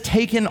 Jesus has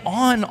taken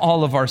on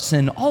all of our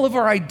sin, all of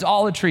our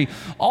idolatry,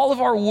 all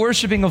of our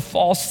worshiping of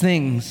false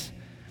things,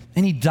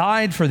 and He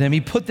died for them.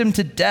 He put them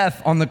to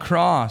death on the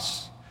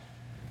cross.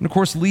 And of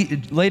course,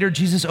 later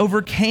Jesus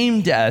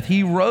overcame death.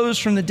 He rose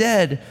from the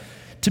dead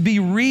to be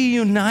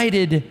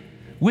reunited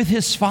with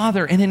His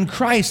Father. And in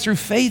Christ, through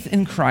faith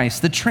in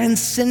Christ, the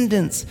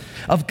transcendence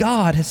of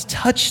God has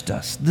touched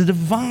us. The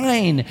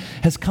divine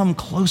has come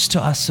close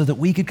to us so that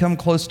we could come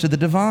close to the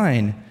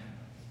divine.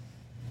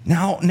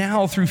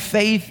 Now, through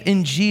faith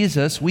in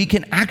Jesus, we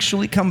can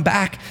actually come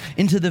back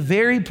into the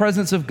very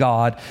presence of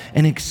God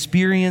and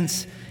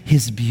experience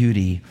His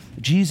beauty.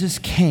 Jesus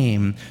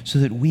came so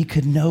that we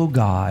could know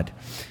God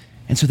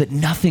and so that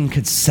nothing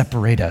could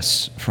separate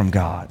us from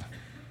God.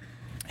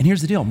 And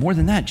here's the deal. More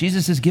than that,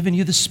 Jesus has given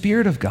you the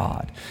Spirit of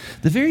God.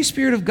 The very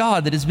Spirit of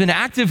God that has been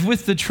active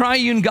with the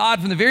triune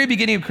God from the very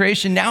beginning of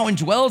creation now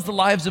indwells the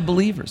lives of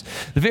believers.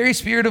 The very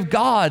Spirit of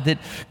God that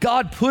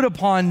God put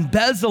upon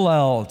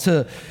Bezalel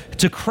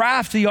to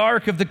craft the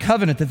Ark of the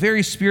Covenant. The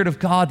very Spirit of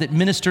God that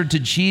ministered to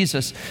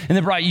Jesus and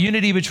that brought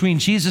unity between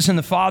Jesus and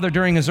the Father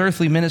during His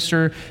earthly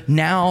ministry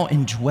now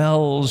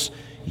indwells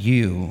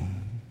you.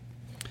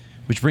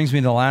 Which brings me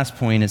to the last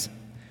point is,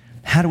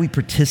 how do we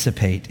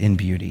participate in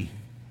beauty?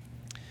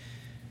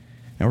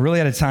 Now, we're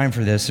really out of time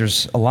for this.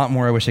 There's a lot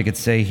more I wish I could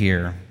say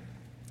here.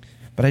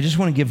 But I just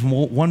want to give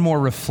one more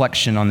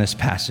reflection on this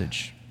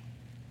passage.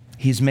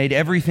 He's made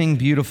everything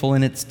beautiful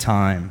in its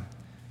time.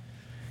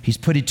 He's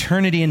put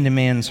eternity into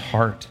man's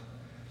heart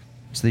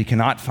so that he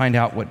cannot find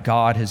out what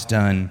God has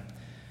done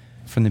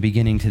from the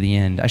beginning to the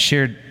end. I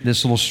shared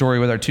this little story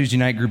with our Tuesday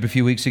night group a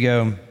few weeks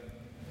ago.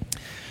 But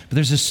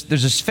there's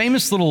this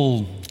famous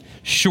little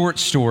short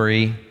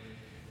story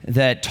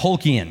that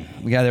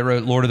Tolkien, the guy that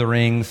wrote Lord of the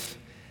Rings,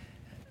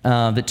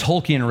 that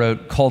Tolkien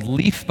wrote called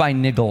Leaf by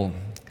Niggle.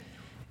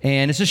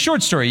 And it's a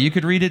short story. You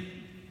could read it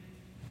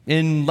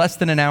in less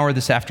than an hour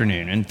this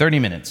afternoon, in 30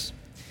 minutes.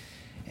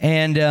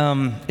 And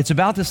it's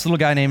about this little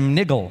guy named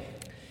Niggle.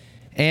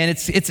 And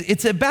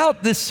it's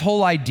about this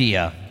whole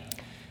idea,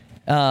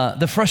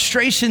 the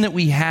frustration that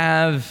we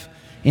have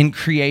in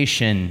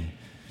creation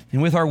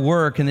and with our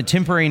work and the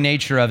temporary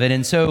nature of it.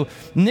 And so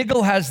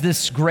Niggle has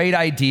this great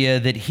idea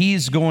that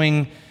he's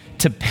going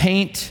to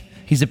paint.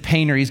 He's a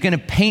painter. He's going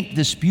to paint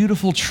this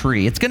beautiful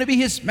tree. It's going to be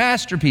his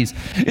masterpiece.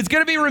 It's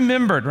going to be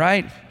remembered,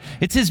 right?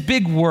 It's his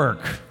big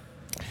work.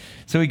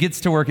 So he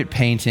gets to work at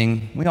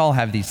painting. We all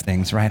have these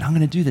things, right? I'm going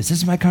to do this. This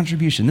is my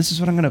contribution. This is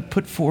what I'm going to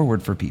put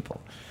forward for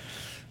people.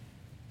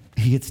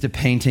 He gets to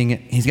painting.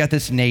 He's got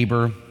this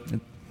neighbor.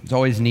 He's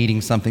always needing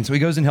something. So he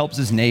goes and helps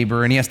his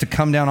neighbor, and he has to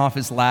come down off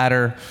his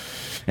ladder.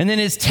 And then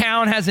his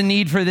town has a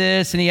need for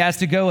this, and he has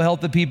to go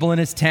help the people in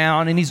his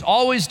town, and he's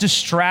always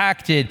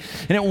distracted.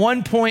 And at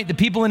one point, the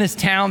people in his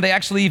town, they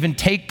actually even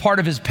take part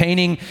of his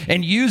painting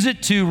and use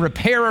it to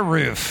repair a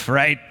roof,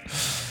 right?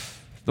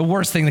 The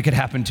worst thing that could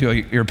happen to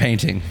your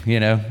painting, you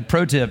know.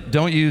 Pro tip,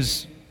 don't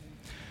use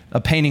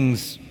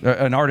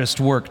an artist's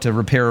work to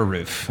repair a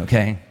roof,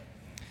 okay?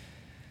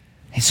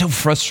 He's so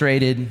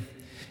frustrated.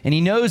 And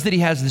he knows that he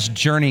has this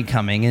journey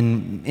coming.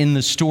 And in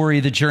the story,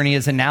 the journey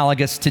is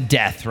analogous to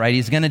death, right?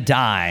 He's going to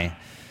die.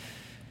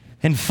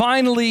 And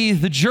finally,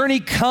 the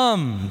journey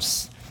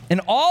comes. And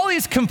all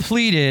he's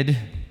completed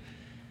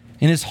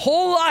in his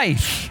whole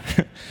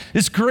life,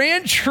 this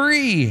grand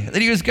tree that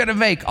he was going to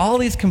make, all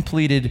he's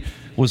completed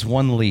was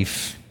one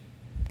leaf.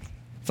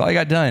 That's all he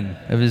got done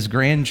of his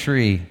grand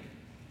tree.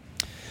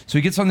 So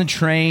he gets on the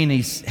train.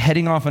 He's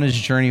heading off on his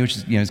journey, which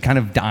is, he's kind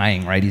of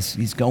dying, right?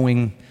 He's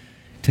going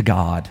to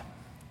God.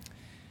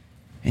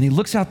 And he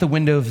looks out the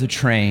window of the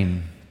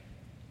train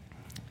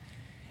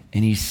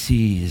and he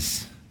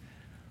sees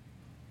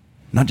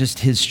not just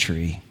his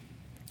tree,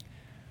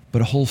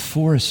 but a whole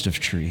forest of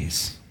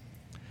trees.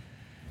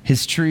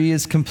 His tree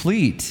is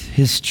complete.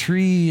 His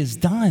tree is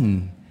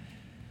done.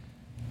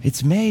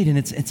 It's made, and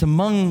it's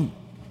among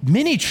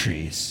many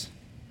trees.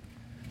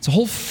 It's a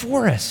whole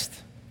forest.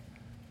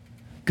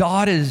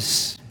 God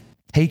has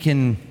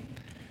taken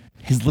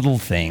his little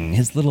thing,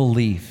 his little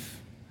leaf,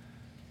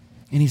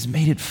 and he's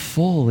made it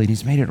full, and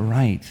he's made it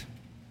right.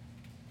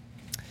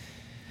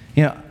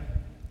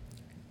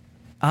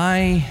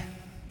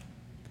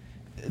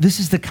 This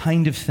is the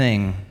kind of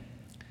thing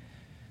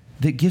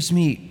that gives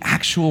me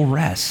actual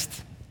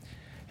rest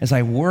as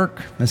I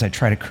work, as I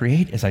try to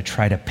create, as I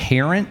try to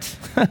parent.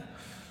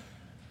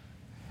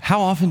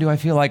 How often do I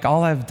feel like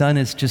all I've done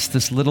is just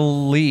this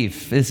little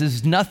leaf? This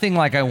is nothing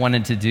like I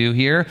wanted to do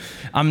here.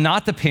 I'm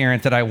not the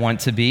parent that I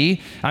want to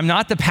be. I'm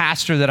not the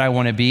pastor that I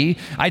want to be.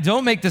 I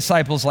don't make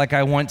disciples like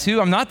I want to.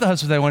 I'm not the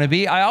husband that I want to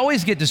be. I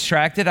always get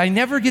distracted. I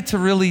never get to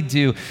really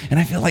do. And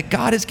I feel like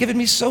God has given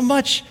me so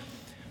much.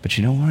 But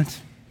you know what?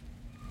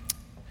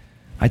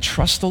 I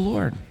trust the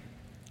Lord.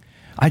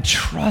 I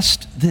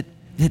trust that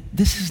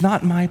this is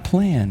not my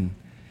plan.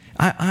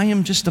 I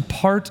am just a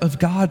part of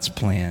God's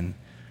plan.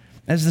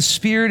 As the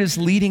Spirit is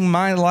leading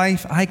my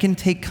life, I can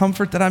take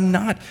comfort that I'm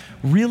not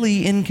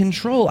really in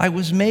control. I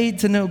was made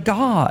to know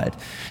God,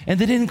 and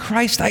that in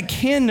Christ I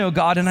can know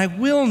God, and I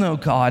will know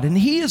God, and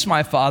He is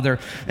my Father,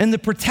 and the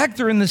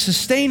protector and the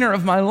sustainer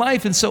of my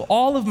life. And so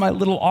all of my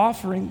little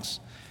offerings,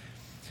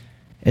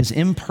 as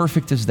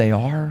imperfect as they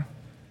are,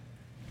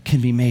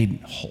 can be made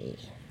whole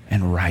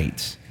and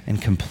right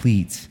and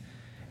complete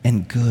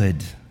and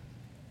good.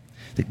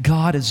 That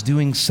God is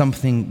doing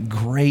something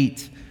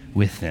great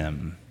with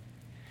them.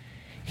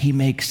 He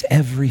makes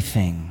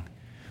everything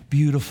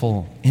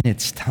beautiful in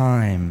its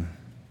time.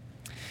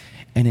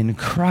 And in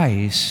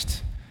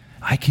Christ,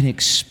 I can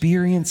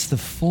experience the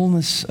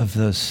fullness of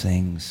those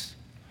things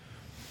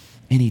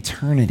in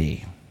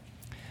eternity.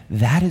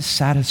 That is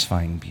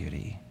satisfying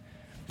beauty.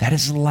 That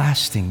is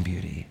lasting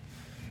beauty.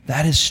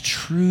 That is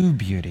true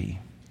beauty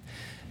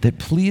that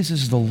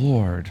pleases the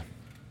Lord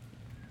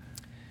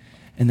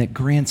and that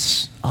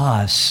grants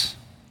us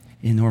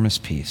enormous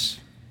peace.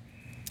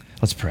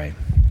 Let's pray.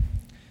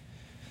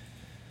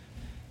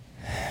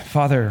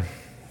 Father,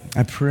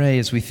 I pray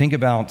as we think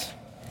about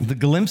the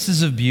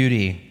glimpses of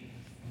beauty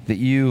that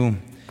you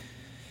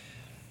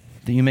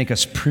make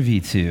us privy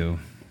to,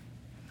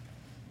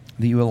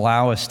 that you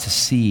allow us to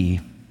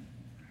see,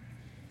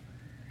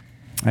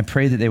 I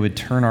pray that they would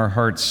turn our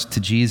hearts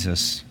to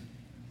Jesus.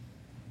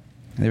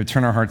 They would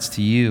turn our hearts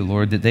to you,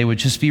 Lord, that they would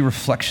just be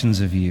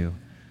reflections of you.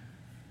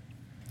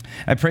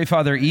 I pray,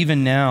 Father,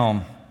 even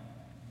now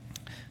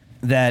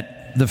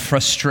that the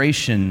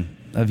frustration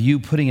of you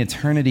putting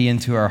eternity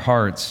into our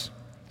hearts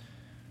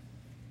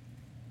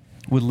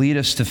would lead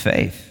us to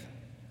faith,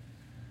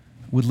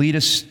 would lead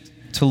us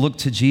to look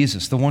to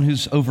Jesus, the one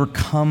who's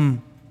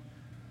overcome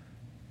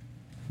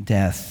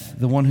death,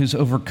 the one who's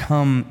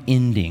overcome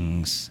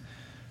endings,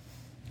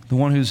 the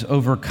one who's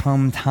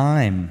overcome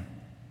time,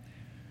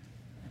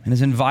 and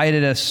has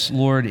invited us,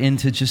 Lord,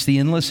 into just the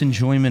endless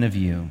enjoyment of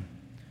you,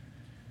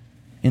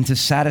 into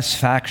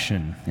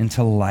satisfaction,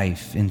 into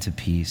life, into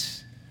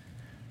peace.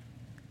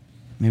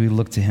 May we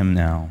look to him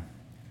now.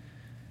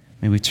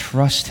 May we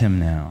trust him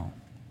now.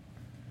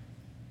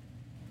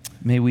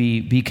 May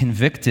we be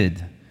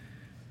convicted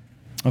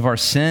of our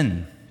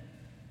sin,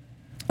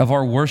 of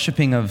our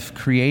worshiping of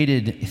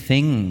created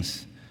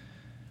things.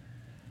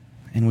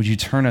 And would you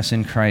turn us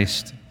in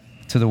Christ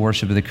to the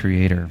worship of the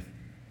Creator?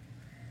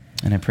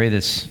 And I pray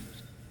this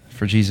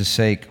for Jesus'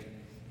 sake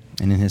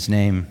and in his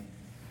name.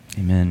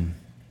 Amen.